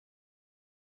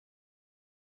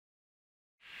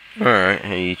Alright,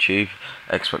 hey YouTube,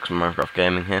 Xbox and Minecraft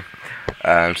Gaming here. Today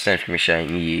I'm going to be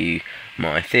showing you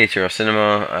my theatre or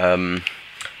cinema.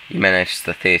 You may notice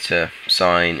the theatre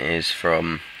sign is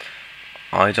from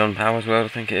Idon Powers World,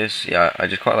 I think it is. Yeah, I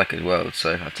just quite like his world,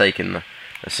 so I've taken the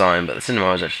sign, but the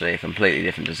cinema is actually a completely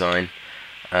different design.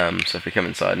 So if we come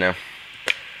inside now,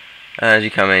 as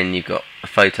you come in, you've got the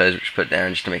photos which are put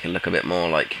down just to make it look a bit more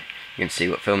like you can see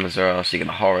what films there are. So you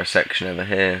got the horror section over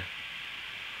here.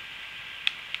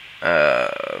 I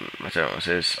don't know what this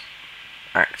is.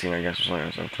 Acting, I guess, or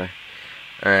something like that.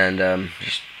 And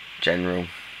just general.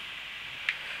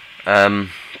 And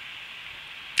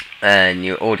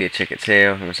your audio tickets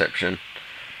here in reception.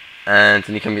 And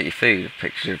then you come get your food,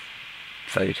 pictures of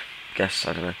food, guess,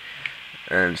 I don't know.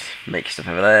 And make your stuff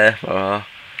over there, blah, blah.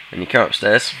 And you come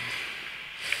upstairs.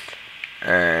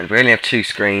 And we only have 2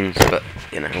 screens, but,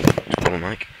 you know, we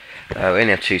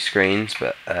only have 2 screens,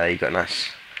 but you've got a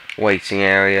nice waiting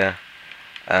area.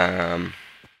 You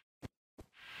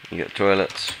got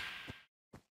toilets.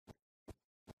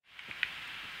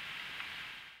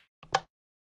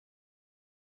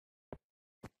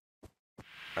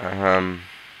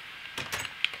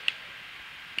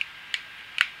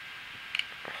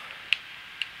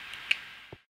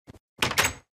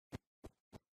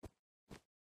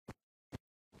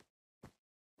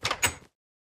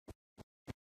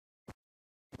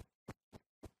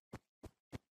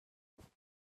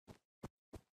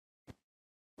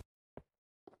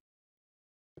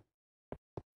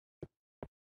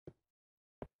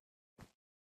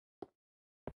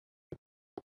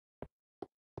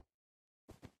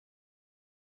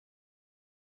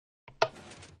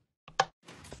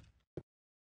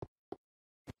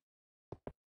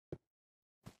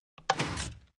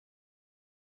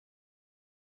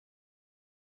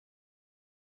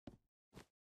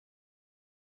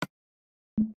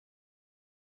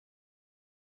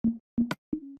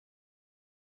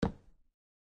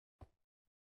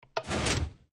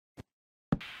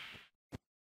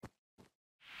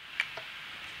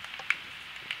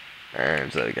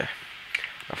 And there we go.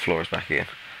 Our floor is back again.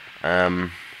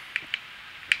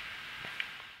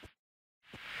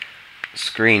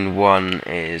 Screen 1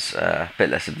 is a bit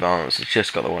less advanced. It's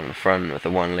just got the one in the front with the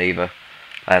one lever.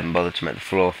 I haven't bothered to make the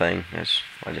floor thing, as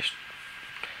I just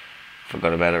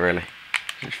forgot about it really.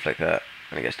 Just flick that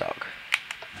and it gets dark.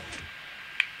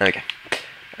 Okay.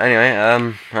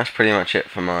 Anyway, that's pretty much it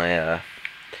for my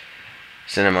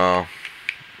cinema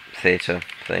theatre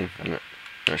thing. I'm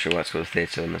not sure why it's called a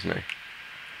theatre when there's no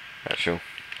actual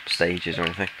stages or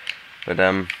anything. But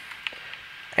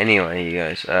anyway, you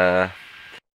guys,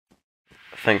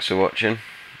 thanks for watching.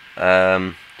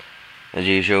 As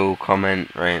usual,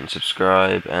 comment, rate and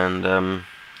subscribe, and I'll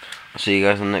see you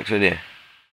guys in the next video.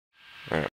 Right.